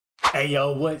Hey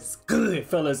yo, what's good,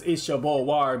 fellas? It's your boy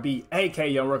YRB, aka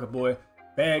Young Record Boy,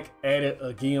 back at it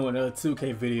again with another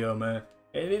 2K video, man.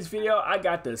 In this video, I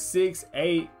got the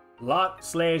 6'8 lock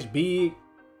 / big,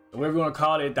 whatever you want to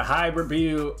call it, the hybrid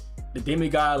build, the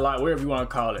Demigod lock, whatever you want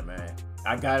to call it, man.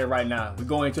 I got it right now. We're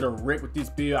going to the wreck with this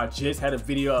build. I just had a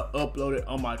video uploaded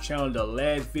on my channel, the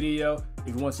last video.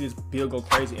 If you want to see this build go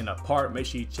crazy in the park, make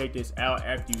sure you check this out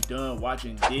after you're done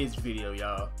watching this video,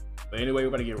 y'all. But anyway, we're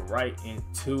about to get right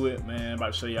into it, man. I'm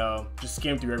about to show y'all, just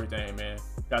skim through everything, man.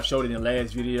 I showed it in the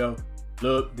last video.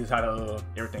 Look, this is how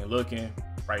everything looking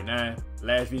right now.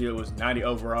 Last video was 90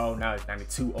 overall, now it's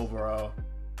 92 overall.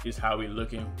 This is how we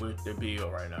looking with the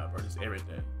build right now, bro. This is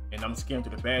everything. And I'm gonna skim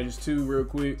through the badges too real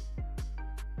quick.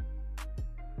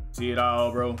 See it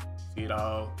all, bro. See it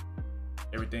all.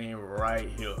 Everything right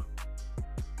here.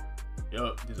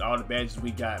 Yup, this is all the badges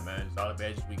we got, man. This is all the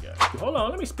badges we got. Hold on,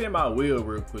 let me spin my wheel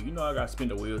real quick. You know I gotta spin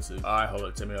the wheel too. All right, hold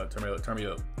up, turn me up, turn me up, turn me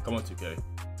up. Come on, 2K.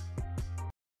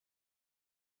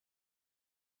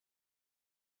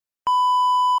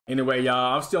 Anyway,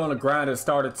 y'all, I'm still on the grind of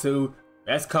starter 2.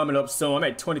 That's coming up soon. I'm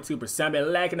at 22%. I've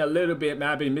been lacking a little bit, man.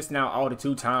 I've been missing out all the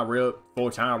 2-time reel,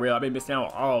 4-time reel. I've been missing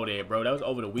out on all that, bro. That was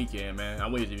over the weekend, man. I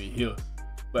wanted to be here.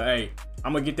 But hey,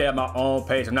 I'm gonna get that at my own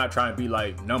pace. I'm not trying to be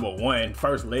like #1,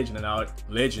 first legend and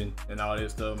all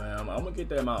this stuff, man. I'm gonna get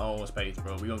that at my own pace,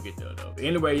 bro. We gonna get there though. But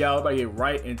anyway, y'all, about to get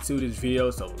right into this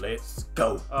video, so let's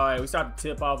go. All right, we start the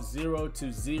tip off 0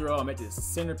 to 0. I'm at the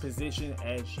center position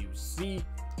as you see.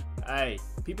 Hey,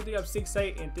 people think I'm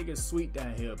 6'8 and think it's sweet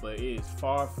down here, but it is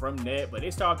far from that. But they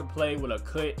start to play with a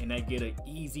cut and they get an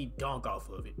easy dunk off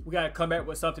of it. We gotta come back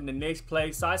with something the next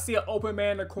play. So I see an open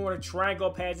man in the corner,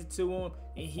 triangle, pass it to him,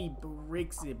 and he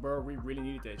bricks it, bro. We really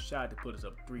needed that shot to put us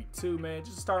up 3-2, man.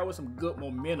 Just start with some good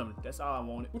momentum. That's all I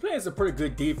wanted. We're playing some pretty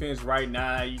good defense right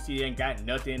now. You see they ain't got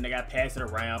nothing. They got to pass it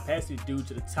around. Pass this dude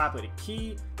to the top of the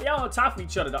key. They all on top of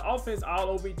each other. The offense all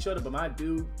over each other, but my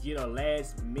dude get a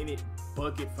last minute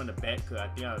bucket from the back because I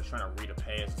think I was trying to read a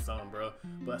pass or something, bro.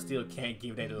 But I still can't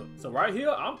give that up. So right here,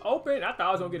 I'm open. I thought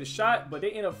I was going to get a shot, but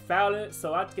they end up fouling it.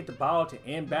 So I get the ball to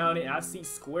inbound it. And I see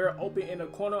Square open in the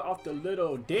corner off the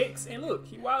little decks. And look,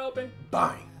 he wide open.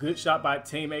 Bang. Good shot by a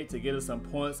teammate to get us some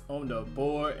points on the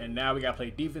board. And now we got to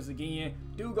play defense again.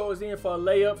 Dude goes in for a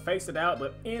layup, face it out,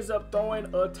 but ends up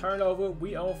throwing a turnover.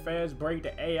 We on fast break.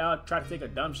 The AI try to take a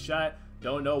dumb shot.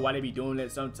 Don't know why they be doing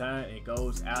that sometimes. It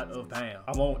goes out of bounds.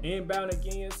 I'm on inbound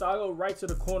again, so I go right to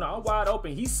the corner. I'm wide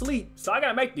open. He sleep, so I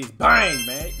gotta make this. Bang,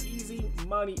 man. Easy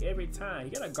money every time.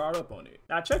 You gotta guard up on it.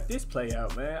 Now check this play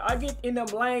out, man. I get in them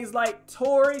lanes like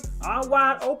Tory. I'm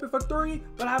wide open for 3,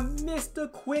 but I missed the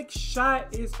quick shot.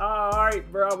 It's all right,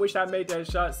 bro. I wish I made that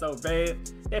shot so bad.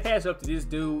 They pass up to this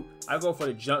dude. I go for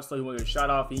the jump, so he wants to get a shot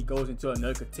off. He goes into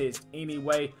another contest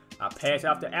anyway. I pass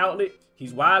out the outlet.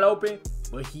 He's wide open,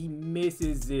 but he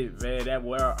misses it, man. That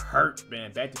boy hurt,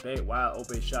 man. Back-to-back wide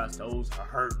open shots. Those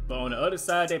hurt. But on the other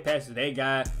side, they pass to their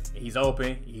guy. He's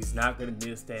open. He's not going to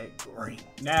miss that green.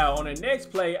 Now, on the next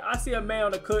play, I see a man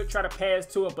on the cut try to pass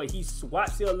to him, but he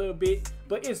swats it a little bit.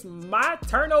 But it's my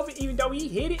turnover, even though he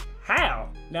hit it. How?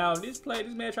 Now, this play,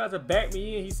 this man tries to back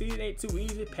me in. He sees it ain't too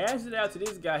easy. Passes it out to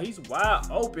this guy. He's wide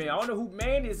open. I don't know who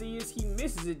man this is. He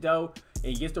misses it, though.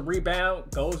 And gets the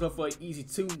rebound, goes up for an easy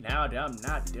 2. Now that I'm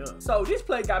not done. So this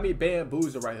play got me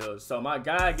bamboozled right here. So my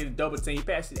guy gets a double team, he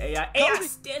passes AI. AI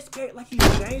steps back like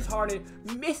he's James Harden,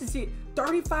 misses it.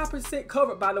 35%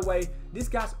 covered, by the way. This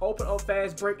guy's open on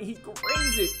fast break and he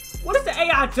greens it. What is the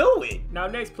AI doing? Now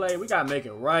next play, we gotta make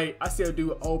it right. I see a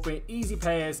dude open, easy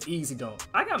pass, easy dunk.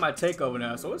 I got my takeover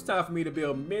now, so it's time for me to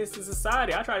build menace to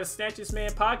society. I try to snatch this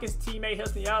man pockets, teammate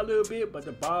helps me out a little bit, but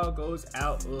the ball goes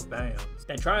out of bounds.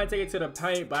 They try and take it to the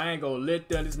paint, but I ain't gonna let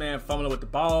them. This man fumbling with the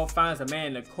ball, finds a man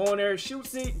in the corner,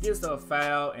 shoots it, gets a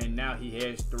foul, and now he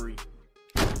has 3.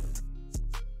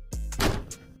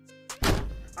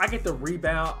 I get the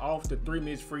rebound off the 3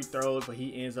 missed free throws, but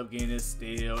he ends up getting it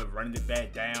steal and running it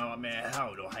back down. Man, I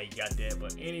don't know how he got that,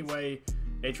 but anyway,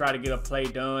 they try to get a play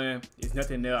done. There's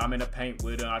nothing there. I'm in the paint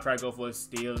with him. I try to go for a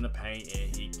steal in the paint,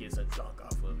 and he gets a dunk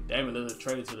off of it. Damn, Lillard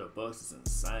traded to the Bucks is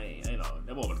insane. You know,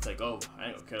 they want to take over. I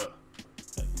ain't gonna care.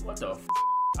 What the f?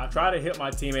 I try to hit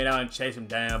my teammate out and chase him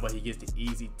down, but he gets the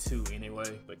easy 2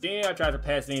 anyway. But then I try to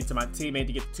pass it into my teammate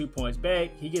to get the 2 points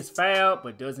back. He gets fouled,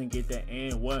 but doesn't get that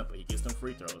and 1, but he gets them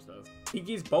free throws though. He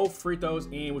gets both free throws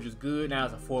in, which is good. Now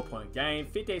it's a 4-point game.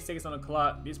 58 seconds on the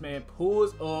clock. This man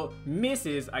pulls up,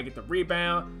 misses. I get the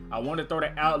rebound. I want to throw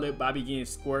the outlet, but I be getting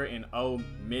square and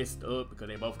messed up because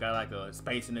they both got like a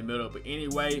space in the middle. But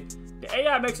anyway, the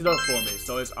AI makes it up for me,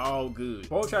 so it's all good.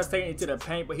 Bro tries to take it into the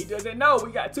paint, but he doesn't know.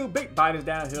 We got two big biters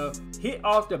down here. Hit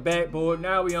off the backboard.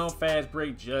 Now we on fast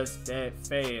break just that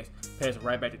fast. Pass it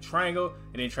right back to Triangle,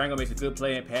 and then Triangle makes a good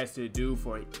play and pass to the dude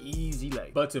for an easy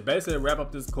lay. But to basically wrap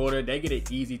up this quarter, they get an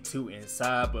easy 2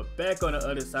 inside, but back on the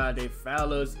other side, they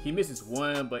foul us. He misses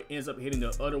one, but ends up hitting the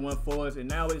other one for us, and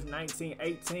now it's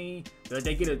 19-18.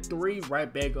 They get a 3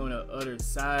 right back on the other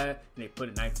side, and they put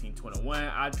it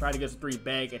 19-21. I try to get a 3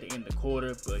 back at the end of the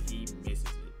quarter, but he misses it.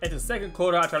 At the second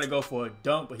quarter, I try to go for a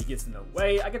dunk, but he gets in the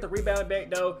way. I get the rebound back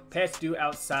though. Pass dude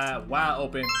outside, wide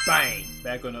open, bang.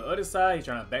 Back on the other side, he's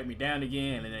trying to back me down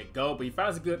again and let it go, but he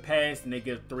finds a good pass and they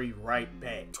get a 3 right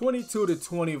back.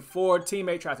 22-24,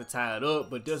 teammate tries to tie it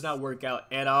up, but does not work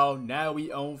out at all. Now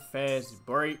we on fast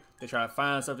break. They try to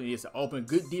find something that's open.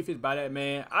 Good defense by that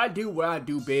man. I do what I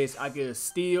do best. I get a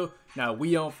steal. Now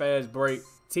we on fast break.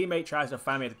 Teammate tries to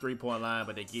find me at the 3-point line,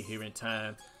 but they get here in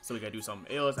time. So we gotta do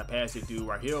something else. I pass it dude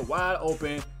right here, wide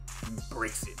open.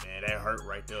 Bricks it, man. That hurt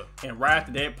right there. And right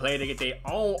after that play, they get their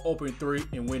own open 3.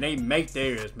 And when they make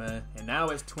theirs, man. And now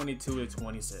it's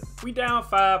 22-27. We down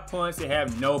 5 points. They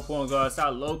have no point guard. So I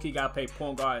low-key gotta play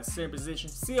point guard at center position.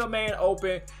 See a man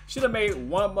open. Should have made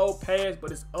one more pass,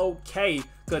 but it's okay.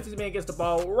 Because this man gets the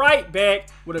ball right back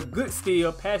with a good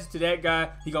steal. Pass it to that guy.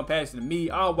 He gonna pass it to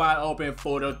me. I'm wide open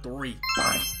for the 3.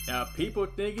 Bang. Now, people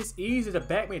think it's easy to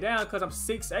back me down because I'm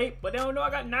 6'8", but they don't know I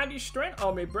got 90 strength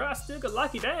on me, bro. I still could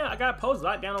lock you down. I got post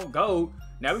locked down on gold.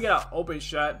 Now, we got an open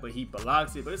shot, but he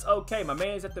blocks it, but it's okay. My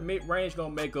man's at the mid-range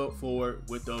going to make up for it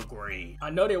with the green. I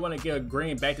know they want to get a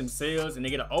green back themselves, and they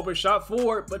get an open shot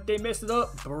for it, but they messed it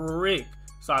up. Brick.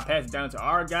 So I pass it down to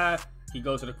our guy. He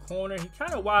goes to the corner. He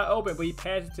kind of wide open, but he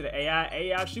passes it to the AI.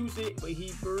 AI shoots it, but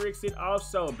he bricks it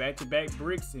also. Back-to-back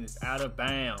bricks, and it's out of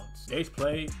bounds. Next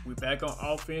play, we back on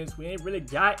offense. We ain't really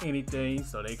got anything,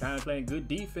 so they kind of playing good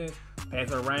defense.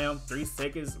 Pass it around, 3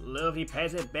 seconds. Love, he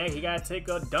passes it back. He got to take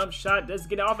a dump shot. Doesn't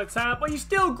get it off in time, but he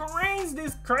still greens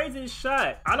this crazy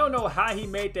shot. I don't know how he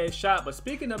made that shot, but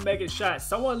speaking of making shots,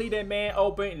 someone leave that man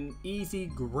open and easy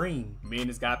green. Me and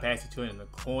this guy passed it to him in the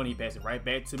corner. He passed it right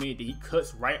back to me. Then he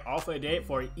cuts right off of that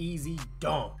for an easy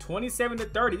dunk.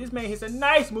 27-30. This man hits a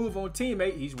nice move on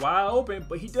teammate. He's wide open,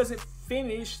 but he doesn't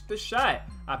finish the shot.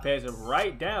 I pass it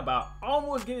right down, but I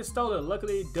almost get it stolen.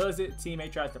 Luckily, it does it.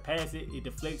 Teammate tries to pass it. It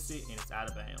deflects it, and it's out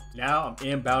of bounds. Now, I'm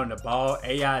inbounding the ball.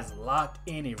 AI is locked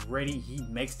in and ready. He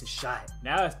makes the shot.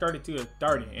 Now, it's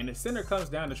 32-30, and the center comes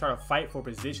down to try to fight for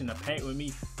position to paint with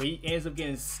me, but he ends up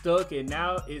getting stuck, and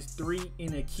now it's 3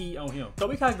 in the key on him. So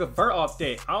we kind of convert off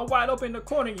that. I'm wide open in the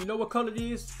corner. You know what color it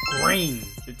is? Green.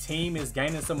 The team is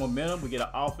gaining some momentum. We get an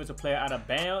offensive player out of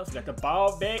bounds. We got the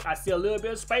ball back. I see a little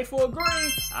bit of space for a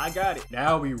green. I got it.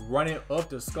 Now we running up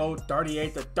the score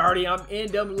 38-30. I'm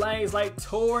in them lanes like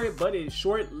Tory, but it's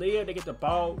short-lived. They get the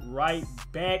ball right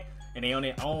back, and they on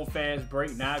their own fast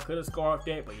break. Now I could have scored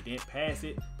that, but he didn't pass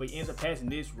it. But he ends up passing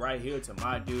this right here to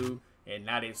my dude, and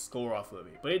now they score off of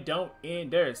it. But it don't end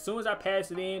there. As soon as I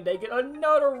pass it in, they get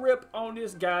another rip on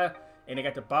this guy, and they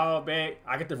got the ball back.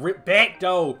 I get the rip back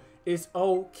though. It's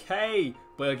okay.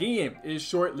 But again, it's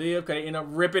short-lived because they end up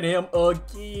ripping him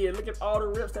again. Look at all the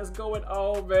rips that's going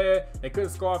on, man. They could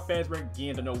have scored fast break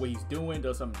again. Don't know what he's doing.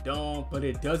 Does something dumb. But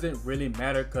it doesn't really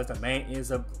matter because the man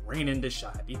ends up greening the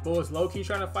shot. These boys low-key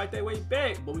trying to fight their way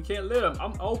back, but we can't let them.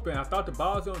 I'm open. I thought the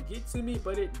ball was going to get to me,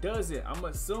 but it doesn't. I'm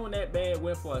assuming that man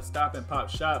went for a stop and pop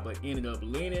shot, but ended up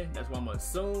leaning. That's what I'm going to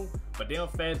assume. But they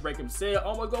don't fast break himself.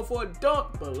 Almost go for a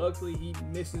dunk, but luckily he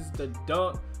misses the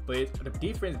dunk. But the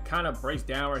defense kind of breaks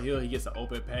down right here. He gets an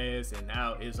open pass, and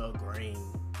now it's a green.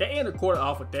 They end the quarter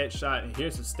off with that shot, and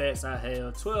here's the stats I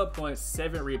have. 12 points,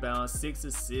 7 rebounds, 6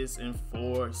 assists, and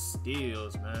 4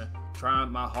 steals, man.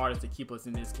 Trying my hardest to keep us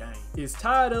in this game. It's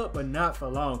tied up, but not for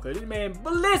long, because this man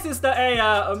blitzes the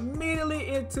AI immediately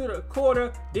into the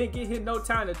quarter. Didn't get him no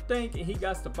time to think, and he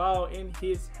got the ball in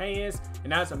his hands. And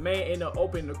now it's a man in the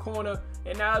open in the corner,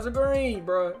 and now it's a green,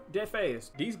 bro. Dead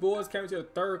fast. These boys came into the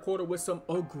third quarter with some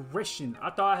aggression. I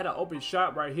thought I had an open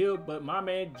shot right here, but my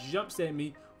man jumps at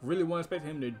me. Really wasn't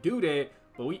expecting him to do that,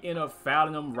 but we end up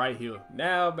fouling him right here.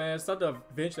 Now, man, something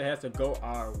eventually has to go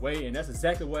our way, and that's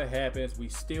exactly what happens. We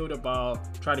steal the ball,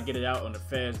 try to get it out on the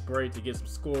fast break to get some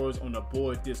scores on the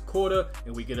board this quarter,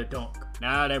 and we get a dunk.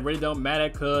 Now, that really don't matter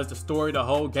because the story of the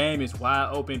whole game is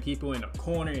wide open people in the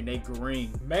corner, and they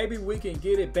green. Maybe we can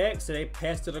get it back, so they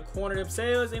pass to the corner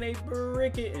themselves, and they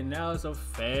brick it, and now it's a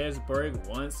fast break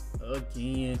once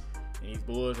again. And these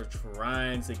boys are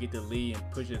trying to get the lead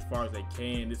and push it as far as they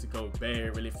can. This will go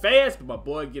bad really fast, but my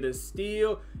boy get a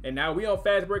steal. And now we on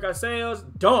fast break ourselves.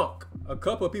 Dunk. A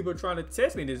couple of people are trying to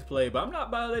test me this play, but I'm not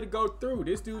about to let it go through.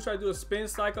 This dude tried to do a spin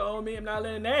cycle on me. I'm not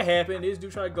letting that happen. This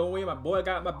dude tried to go in. My boy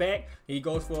got my back. He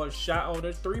goes for a shot on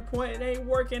the 3-point. It ain't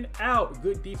working out.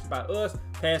 Good defense by us.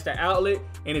 Past the outlet,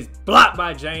 and it's blocked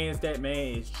by James. That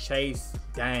man is chased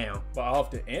down. But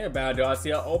off the inbound, though, I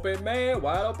see an open man,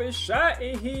 wide open shot,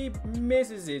 and he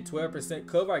misses it. 12%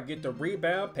 cover. I get the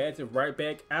rebound, pass it right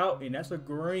back out, and that's a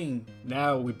green.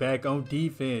 Now we back on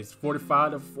defense,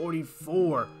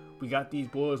 45-44. We got these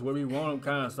boys where we want them,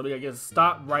 kind of, so we gotta get a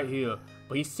stop right here.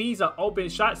 But he sees an open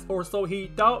shot, or so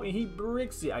he thought, and he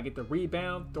bricks it. I get the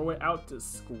rebound, throw it out to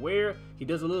square. He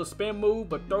does a little spin move,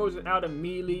 but throws it out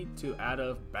immediately to out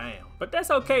of bounds. But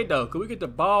that's okay though, because we get the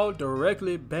ball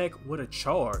directly back with a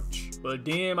charge. But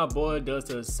then my boy does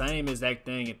the same exact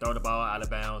thing and throw the ball out of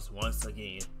bounds once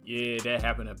again. Yeah, that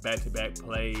happened in back-to-back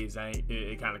plays.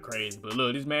 It kind of crazy. But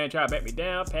look, this man tried to back me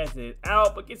down, passes it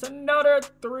out, but gets another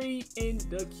 3 in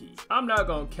the key. I'm not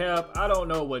gonna cap. I don't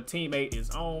know what teammate is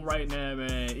on right now,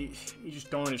 man. He's just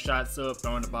throwing the shots up,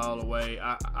 throwing the ball away.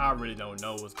 I really don't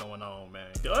know what's going on, man.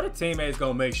 The other teammate's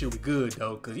gonna make sure we good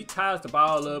though, because he ties the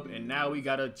ball up, and now we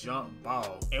got a jump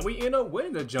ball. And we end up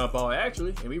winning the jump ball,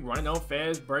 actually. And we running on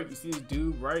fast break. You see this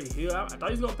dude right here. I thought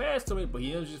he was gonna pass to me, but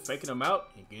he ends up just faking him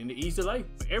out and getting the easy lay.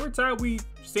 Every time we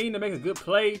seem to make a good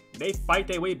play, they fight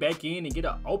their way back in and get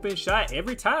an open shot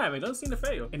every time. It doesn't seem to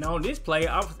fail. And on this play,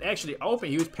 I was actually open.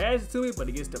 He was passing to me, but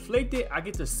it gets deflected. I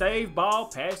get the save ball,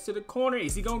 pass to the corner.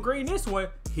 Is he gonna green this one?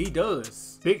 He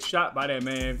does. Big shot by that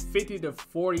man.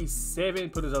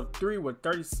 50-47. Put us up 3 with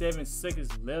 37 seconds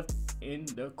left in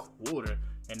the quarter.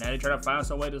 And now they try to find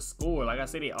some way to score. Like I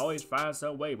said, they always find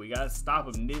some way. We got to stop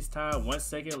them this time. 1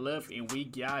 second left, and we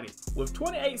got it. With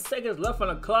 28 seconds left on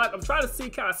the clock, I'm trying to see,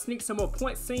 kind of sneak some more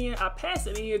points in. I pass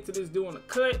it in to this dude on the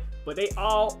cut, but they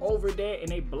all over that, and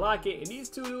they block it. And these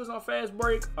two dudes on fast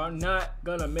break are not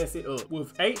going to mess it up.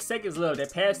 With 8 seconds left, they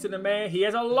pass to the man. He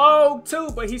has a long two,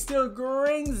 but he still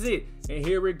greens it. And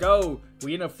here we go.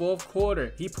 We in the fourth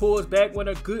quarter. He pulls back with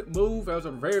a good move. That was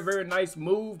a very, very nice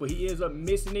move, but he ends up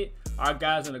missing it. Our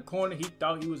guys in the corner, he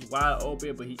thought he was wide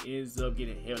open, but he ends up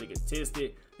getting heavily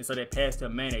contested. And so they passed to a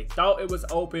man. They thought it was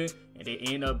open, and they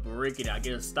end up breaking it. I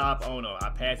get a stop on him. I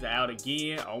pass it out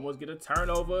again. Almost get a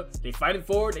turnover. They fighting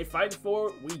for it. They fighting for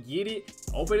it. We get it.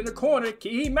 Open in the corner.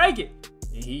 Can he make it?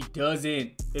 And he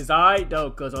doesn't. It's alright though,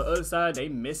 because on the other side, they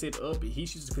mess it up. He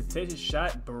shoots a contested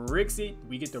shot, bricks it.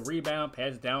 We get the rebound,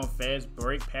 pass down, fast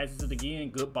break, passes it again.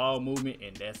 Good ball movement,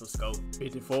 and that's a scope.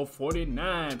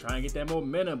 54-49, trying to get that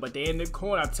momentum, but they in the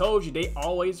corner. I told you, they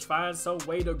always find some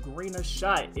way to green a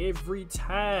shot every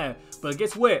time. But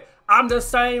guess what? I'm the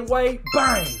same way.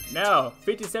 Bang! Now,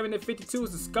 57-52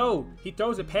 is the score. He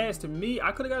throws it past to me.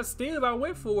 I could have got a steal if I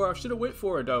went for it. I should have went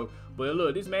for it though. But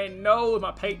look, this man knows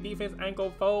my paint defense ain't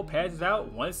gonna fold. Passes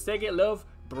out. 1 second left.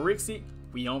 Bricks it.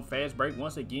 We on fast break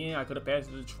once again. I could have passed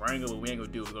it to the triangle, but we ain't gonna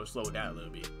do it. We're gonna slow it down a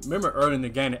little bit. Remember early in the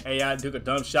game, the AI took a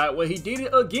dumb shot. Well, he did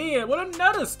it again with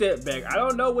another step back. I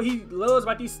don't know what he loves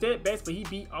about these step backs, but he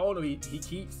beat all of it. He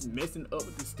keeps messing up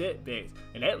with the step backs,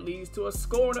 and that leads to a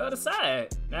score on the other side.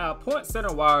 Now, point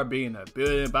center wire being a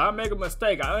building, but I make a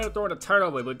mistake. I ended up throwing a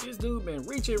turnover, but this dude been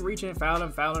reaching,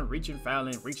 fouling, reaching,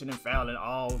 and fouling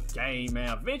all game,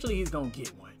 man. Eventually, he's gonna get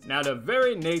one. Now, the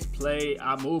very next play,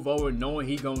 I move over knowing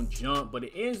he gonna jump, but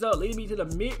it ends up leading me to the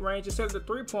mid-range instead of the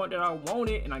 3-point that I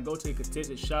wanted, and I go to a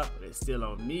contested shot, but it's still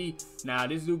on me. Now,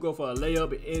 this dude go for a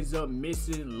layup, it ends up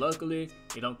missing. Luckily,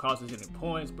 it don't cost us any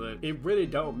points, but it really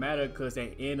don't matter because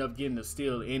they end up getting the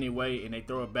steal anyway, and they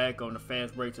throw it back on the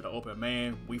fast break to the open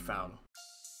man. We foul him.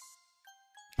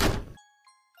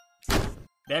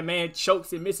 That man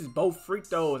chokes and misses both free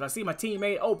throws. I see my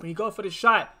teammate open. He goes for the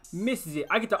shot, misses it.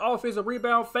 I get the offensive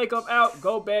rebound, fake up out,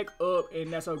 go back up,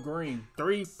 and that's a green.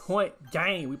 3-point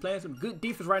game. We playing some good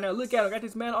defense right now. Look at him. Got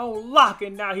this man on lock,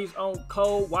 and now he's on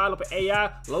cold, wide open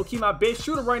AI. Low-key my best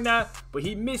shooter right now, but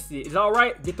he missed it. It's all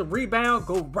right. Get the rebound,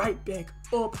 go right back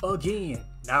up again.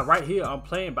 Now right here, I'm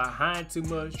playing behind too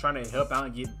much, trying to help out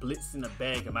and get blitz in the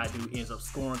bag, and my dude ends up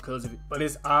scoring because of it. But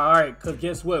it's alright, because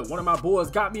guess what? One of my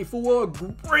boys got me for a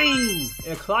green,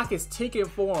 and the clock is ticking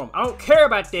for him. I don't care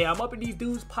about that. I'm up in these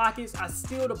dudes' pockets. I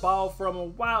steal the ball from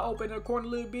him, wide open in the corner a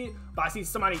little bit, but I see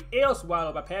somebody else wide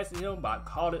open. I passed to him, but I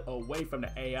caught it away from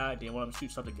the AI. Then want him to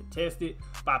shoot something contested,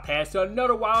 but I passed to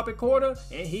another wide open corner,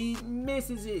 and he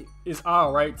misses it. It's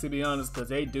alright, to be honest, because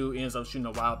they do ends up shooting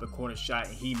a wide open corner shot,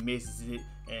 and he misses it.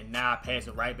 And now I pass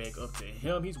it right back up to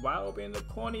him. He's wide open in the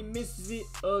corner. He misses it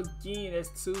again.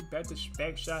 That's 2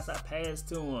 back-to-back shots I passed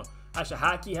to him. I should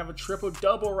high-key have a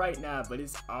triple-double right now, but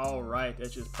it's all right.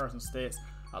 That's just personal stats.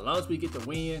 As long as we get the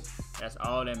win, that's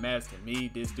all that matters to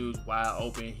me. This dude's wide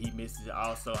open. He misses it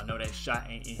also. I know that shot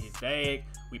ain't in his bag.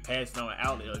 We pass it on an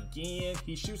outlet again.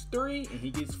 He shoots 3 and he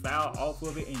gets fouled off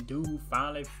of it, and dude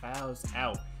finally fouls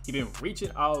out. He been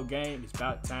reaching all game. It's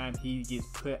about time he gets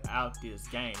put out this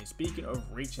game. And speaking of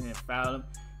reaching and fouling,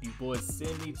 these boys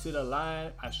send me to the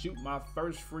line. I shoot my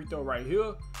first free throw right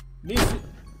here. Miss it.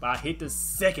 But I hit the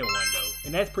second one though.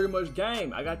 And that's pretty much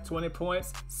game. I got 20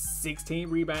 points, 16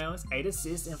 rebounds, 8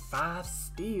 assists, and 5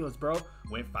 steals, bro.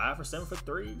 Went 5 for 7 for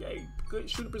 3. Hey, good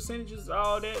shooting percentages,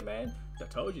 all that, man. I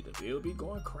told you the build be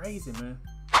going crazy, man.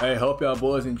 Hey, hope y'all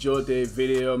boys enjoyed the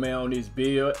video, man, on this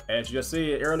build. As you just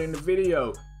said earlier in the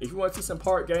video, if you want to see some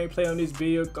part gameplay on this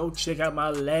build, go check out my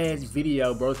last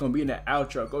video, bro. It's gonna be in the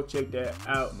outro. Go check that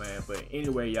out, man. But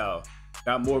anyway, y'all,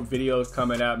 got more videos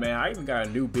coming out, man. I even got a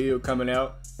new build coming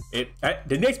out.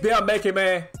 The next build I'm making,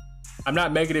 man, I'm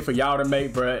not making it for y'all to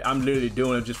make, bro. I'm literally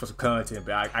doing it just for some content,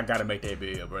 but I gotta make that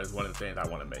build, bro. It's one of the things I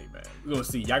want to make, man. We're gonna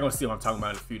see. Y'all gonna see what I'm talking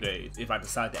about in a few days if I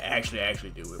decide to actually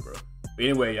do it, bro. But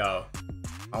anyway, y'all,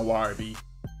 I'm YRB,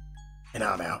 and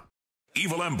I'm out.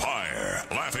 Evil Empire,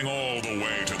 laughing all the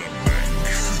way to the bank.